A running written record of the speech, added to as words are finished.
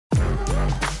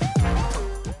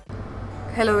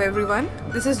Hello everyone,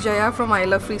 this is Jaya from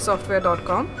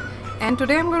ilovefreesoftware.com and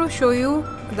today I'm going to show you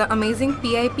the amazing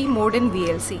PIP mode in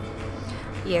VLC.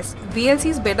 Yes,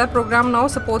 VLC's beta program now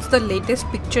supports the latest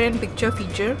picture-in-picture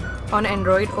feature on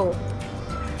Android O.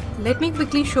 Let me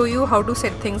quickly show you how to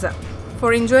set things up.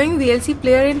 For enjoying VLC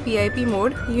player in PIP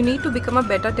mode, you need to become a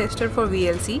beta tester for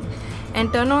VLC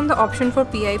and turn on the option for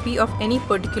PIP of any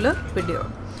particular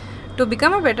video. To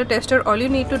become a beta tester, all you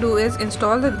need to do is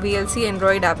install the VLC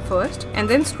Android app first and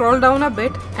then scroll down a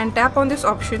bit and tap on this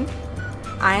option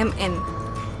I am in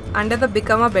under the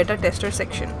Become a Beta Tester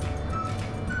section.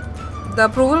 The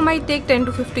approval might take 10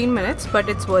 to 15 minutes, but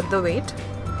it's worth the wait.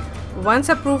 Once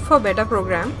approved for beta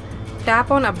program,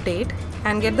 tap on update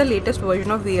and get the latest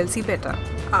version of VLC Beta.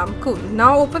 Cool.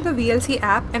 Now open the VLC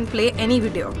app and play any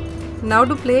video. Now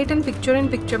to play it in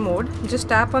picture-in-picture mode, just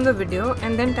tap on the video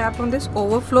and then tap on this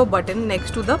overflow button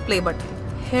next to the play button.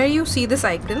 Here you see this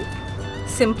icon,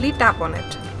 simply tap on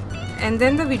it. And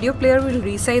then the video player will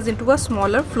resize into a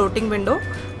smaller floating window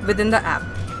within the app.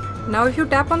 Now if you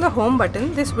tap on the home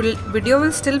button, this video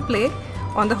will still play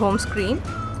on the home screen.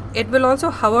 It will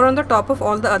also hover on the top of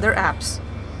all the other apps.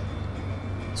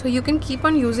 So you can keep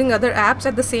on using other apps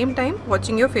at the same time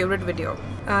watching your favorite video.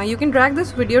 You can drag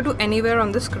this video to anywhere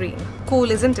on the screen.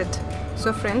 Cool, isn't it?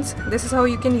 So friends, this is how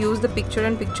you can use the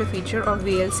picture-in-picture feature of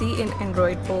VLC in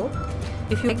Android O.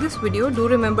 If you like this video, do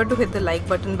remember to hit the like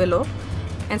button below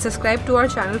and subscribe to our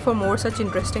channel for more such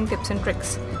interesting tips and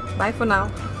tricks. Bye for now.